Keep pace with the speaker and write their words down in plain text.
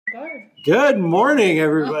guard. Good morning,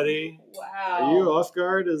 everybody. Wow. Are you off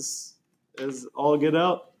guard as all get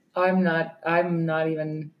out? I'm not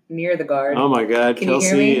even near the guard. Oh my God, Can you hear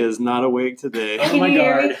Kelsey me? is not awake today. Can my you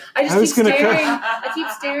hear me? God. I just I was keep gonna staring. I keep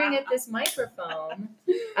staring at this microphone.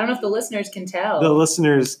 I don't know if the listeners can tell. The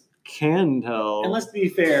listeners can tell. And let's be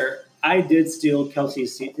fair, I did steal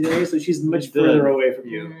Kelsey's seat today, so she's much You did. further away from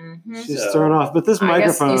you. Mhm. She's So- thrown off, but this I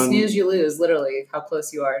guess microphone. you snooze, you lose. Literally, how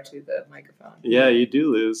close you are to the microphone. Yeah, you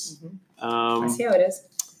do lose. I see how it is.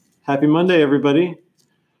 Happy Monday, everybody.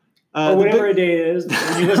 Or the whatever big- day it is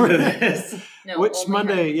when you listen to this. No, Which only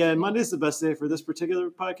Monday? her. Yeah, Monday's the best day for this particular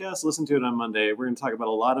podcast. Listen to it on Monday. We're going to talk about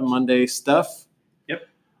a lot of Monday stuff. Yep. There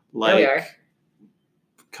we Like are.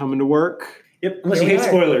 coming to work. Yep, unless Here you we hate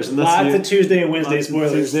are. spoilers. Unless Lots you- of Tuesday and Wednesday Lots of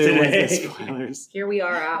spoilers Tuesday, today. Wednesday spoilers. Here we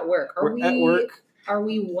are at work. We're at work. Are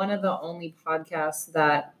we one of the only podcasts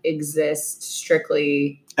that exist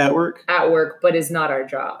strictly At work. at work, but is not our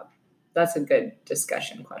job? That's a good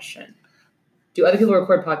discussion question. Do other people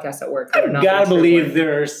record podcasts at work that are not? Gotta their true believe work?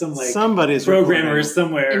 there are some like Somebody's programmers recording.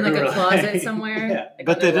 somewhere In like who a are closet like- somewhere, Yeah. like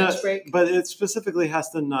But on they their lunch don't. break. But it specifically has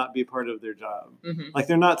to not be part of their job. Mhm. Like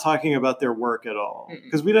they're not talking about their work at all Mm-mm.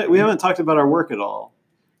 because we haven't talked about our work at all.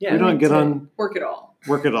 Yeah, We don't like get to- on Work it all.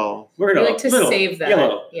 work at all. work it We all. like to Little, save that.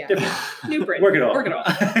 Yellow. Yeah. Different. New print. Work it all. Work it all.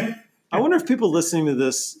 I wonder if people listening to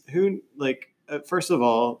this who like first of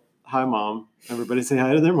all, hi mom. Everybody say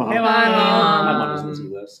hi to their mom. Hey, Hi, Mom. My mom doesn't listen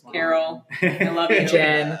to this. Carol, I love you.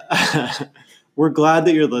 Jen. We're glad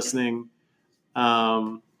that you're listening.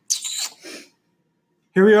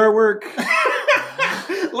 Here we are at work.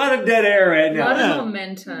 A lot of dead air right A now. lot Yeah. of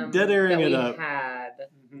momentum Dead airing that it we up. had.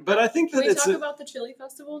 But I think Can that we it's talk about the chili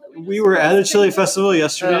festival that we we just were at a went chili to? festival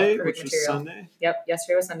yesterday, perfect which was material. Sunday. Yep.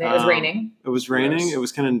 Yesterday was Sunday. It was Um, raining. It was raining. Gross. It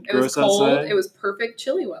was kind of It was gross cold. outside. It was perfect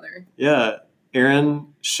chili weather. Yeah. Aaron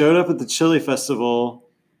showed up at the chili festival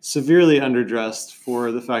severely underdressed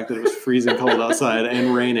for the fact that it was freezing cold outside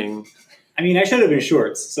and raining. I mean, I should have been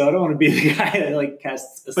shorts, so I don't want to be the guy that like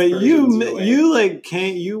casts. But aspersions your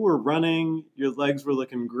way. you were running, your legs were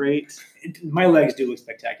looking great. My legs do look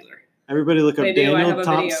spectacular. Everybody look up They do. I have Daniel a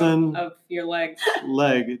Thompson video of your legs,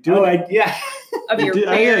 leg. Yeah. of your You do-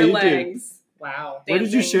 oh, yeah, bare you do. legs. Wow. Where did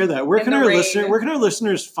you dancing share that? Where in can the our rain. where can our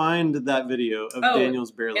listeners find that video of Oh,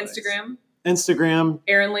 Daniel's bare legs? Instagram, Instagram.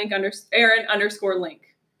 Aaron_Link.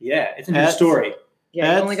 Yeah, it's a new At- story. Yeah,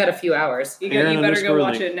 That's- you only got a few hours. You Aaron better go _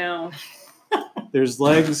 watch Link. it now, There's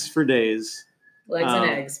legs for days. Legs Um,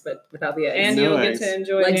 and eggs, but without the eggs. and No you'll eggs. get to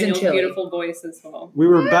enjoy Legs and Daniel's chili. beautiful voice as well. We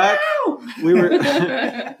were back. We were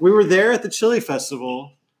we were there at the chili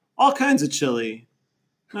festival. All kinds of chili.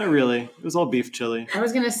 Not really. It was all beef chili. I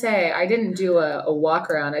was gonna say I didn't do a walk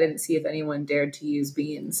around. I didn't see if anyone dared to use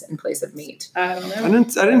beans in place of meat. I don't know.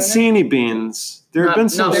 I didn't see any beans. There have been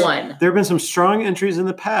some not one. there have been some strong entries in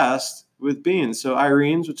the past with beans. So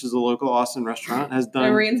Irene's, which is a local Austin restaurant, has done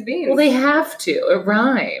Irene's beans. Well, they have to. It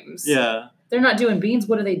rhymes. yeah. They're not doing beans.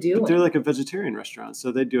 What are they doing? But they're like a vegetarian restaurant.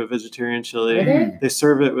 So they do a vegetarian chili. Are they? They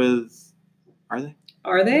serve it with are they?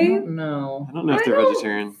 Are I they? don't know. I don't know if I they're don't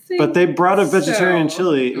vegetarian. think But they brought a vegetarian so.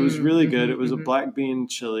 chili. It was really good. Mhm, It was a mhm. black bean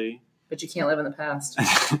chili. But you can't live in the past.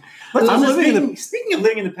 I'm living in the Speaking of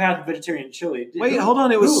living in the path of vegetarian chili. Wait, hold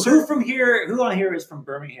on. It was who from here? Who on here is from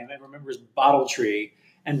Birmingham and remembers Bottle Tree?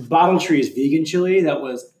 And Bottle Tree's vegan chili that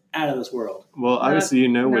was out of this world. Well, obviously, you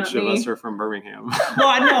know not which of me. us are from Birmingham. Well,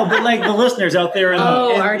 I know, but like the listeners out there.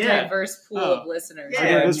 Our yeah. diverse pool Oh. of listeners.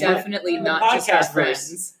 Yeah, are it's definitely the not just our podcast verse.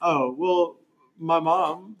 friends. Oh, well, my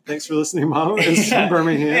mom, thanks for listening, Mom, is from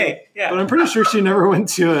Birmingham. Hey, yeah. But I'm pretty sure she never went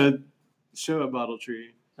to a show at Bottle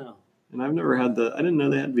Tree. Oh. And I've never had I didn't know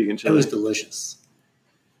they had vegan It chili. was delicious.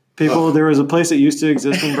 People, there was a place that used to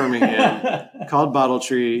exist in Birmingham called Bottle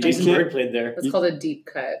Tree. You Jason can't, Bird played there. It's called a deep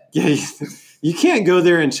cut. yeah, you can't go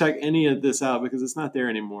there and check any of this out because it's not there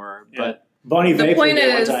anymore. Yeah. But Bonnie The Vay point played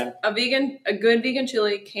there one is, time. a good vegan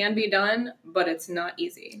chili can be done, but it's not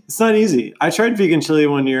easy. it's not easy. I tried vegan chili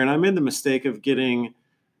one year and I made the mistake of getting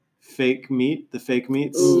fake meat, the fake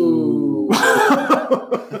meats. Ooh.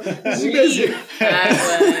 Did you guys- Leave.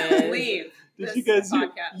 That was- Leave. Did this you guys?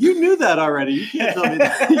 podcast. You knew that already. You can't tell me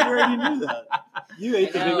that. You already knew that. You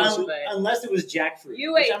ate the I vegan know. chili. Unless it was jackfruit.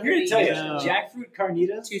 You which ate I'm here to tell you, vegan. jackfruit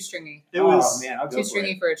carnitas. Too stringy. It was. Oh man, I'll go Too for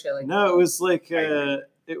stringy it. for a chili. No, it was like I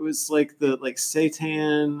the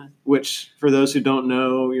seitan, which for those who don't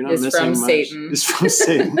know, you're not It's missing from much. Satan. It's from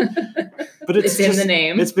Satan. But it's in just, the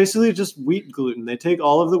name. It's basically just wheat gluten. They take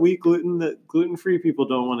all of the wheat gluten that gluten-free people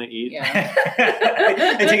don't want to eat. Yeah.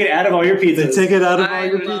 They take it out of all your pizzas. They take it out of all I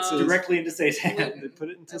your love- pizzas. directly into Satan. They put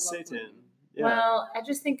it into I love seitan. gluten. Yeah. Well, I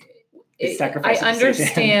just think It's I sacrificing to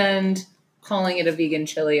understand calling it a vegan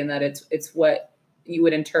chili and that it's what you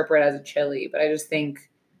would interpret as a chili, but I just think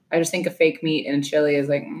a fake meat in chili is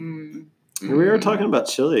like. We were talking about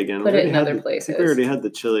chili again. Put We it in already other had places. I think we already had the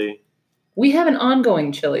chili. We have an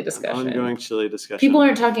ongoing chili discussion. Ongoing chili discussion. People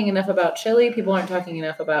aren't talking enough about chili. People aren't talking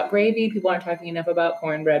enough about gravy. People aren't talking enough about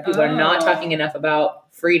cornbread. People are not talking enough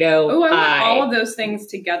about Frito Oh, I want pie. all of those things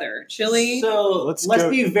together. Chili. So Let's let's go-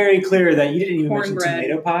 be very clear that you didn't even mention Cornbread.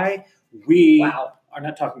 tomato pie. We Wow. are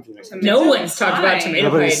not talking for the next Tomato No one's talked about pie. tomato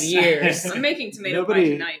pie in Nobody's- years. I'm making tomato Nobody. pie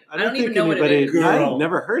tonight. I don't even think know what anybody. it is. Girl. I've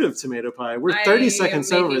never heard of tomato pie. We're I 30 am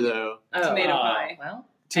seconds over making though. Oh, Tomato Oh. pie. well.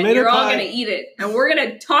 Tomato and you're all pie going to eat it. And we're going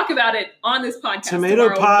to talk about it on this podcast Tomato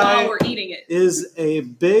tomorrow pie while we're eating it. is a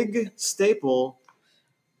big staple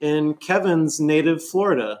in Kevin's native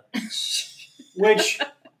Florida. Which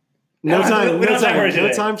No we don't time. have No time for time. it No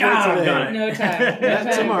today. time for God, it today. God. No time. No Yeah,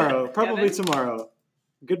 time. tomorrow. Probably Kevin? tomorrow.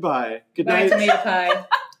 Goodbye. Good Bye, night tomato pie.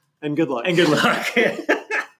 and good luck. and good luck.